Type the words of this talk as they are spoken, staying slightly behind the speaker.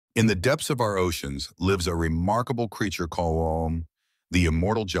In the depths of our oceans lives a remarkable creature called the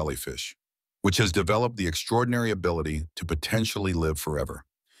immortal jellyfish, which has developed the extraordinary ability to potentially live forever.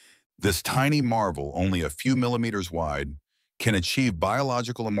 This tiny marvel, only a few millimeters wide, can achieve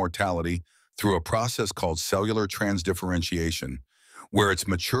biological immortality through a process called cellular transdifferentiation, where its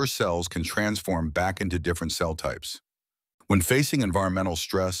mature cells can transform back into different cell types. When facing environmental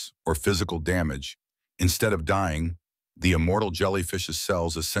stress or physical damage, instead of dying, the immortal jellyfish's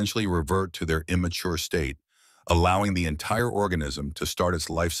cells essentially revert to their immature state, allowing the entire organism to start its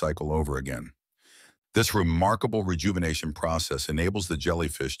life cycle over again. This remarkable rejuvenation process enables the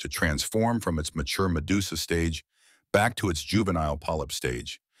jellyfish to transform from its mature medusa stage back to its juvenile polyp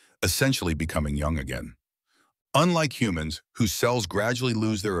stage, essentially becoming young again. Unlike humans, whose cells gradually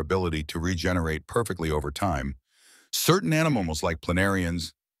lose their ability to regenerate perfectly over time, certain animals like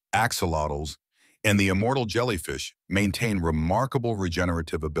planarians, axolotls, and the immortal jellyfish maintain remarkable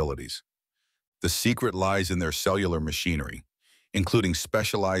regenerative abilities. The secret lies in their cellular machinery, including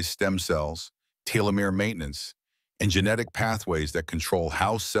specialized stem cells, telomere maintenance, and genetic pathways that control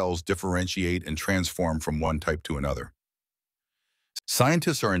how cells differentiate and transform from one type to another.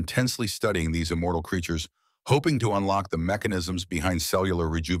 Scientists are intensely studying these immortal creatures, hoping to unlock the mechanisms behind cellular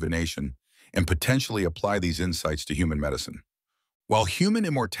rejuvenation and potentially apply these insights to human medicine. While human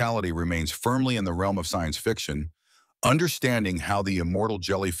immortality remains firmly in the realm of science fiction, understanding how the immortal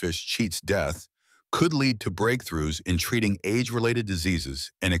jellyfish cheats death could lead to breakthroughs in treating age-related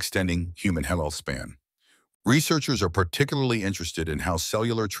diseases and extending human health span. Researchers are particularly interested in how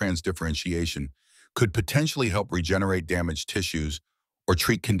cellular transdifferentiation could potentially help regenerate damaged tissues or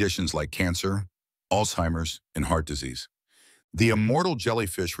treat conditions like cancer, Alzheimer's, and heart disease. The immortal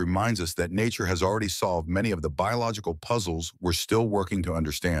jellyfish reminds us that nature has already solved many of the biological puzzles we're still working to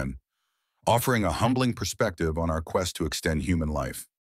understand, offering a humbling perspective on our quest to extend human life.